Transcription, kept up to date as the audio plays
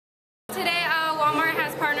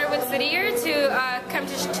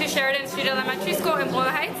Sheridan Street Elementary School in Boyle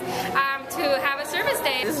Heights to have a service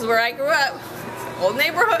day. This is where I grew up, old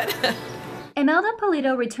neighborhood. Imelda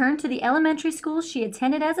Polito returned to the elementary school she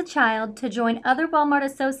attended as a child to join other Walmart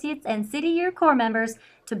associates and City Year Corps members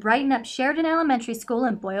to brighten up Sheridan Elementary School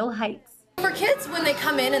in Boyle Heights. For kids, when they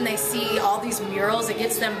come in and they see all these murals, it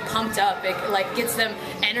gets them pumped up. It gets them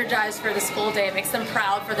energized for the school day. It makes them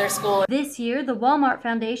proud for their school. This year, the Walmart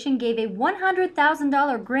Foundation gave a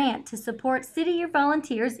 $100,000 grant to support City Year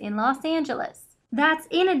volunteers in Los Angeles. That's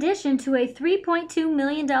in addition to a $3.2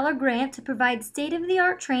 million grant to provide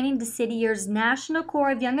state-of-the-art training to City Year's National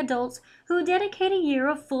Corps of Young Adults who dedicate a year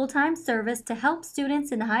of full-time service to help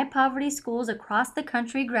students in high-poverty schools across the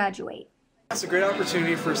country graduate. It's a great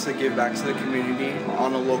opportunity for us to give back to the community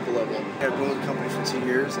on a local level. I've been with the company for 2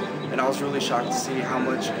 years, and I was really shocked to see how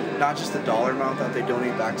much, not just the dollar amount that they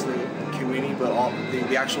donate back to the community, but all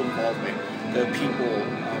the actual involvement, the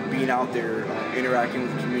people being out there, interacting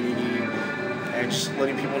with the community, and just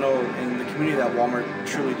letting people know in the community that Walmart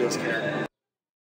truly does care.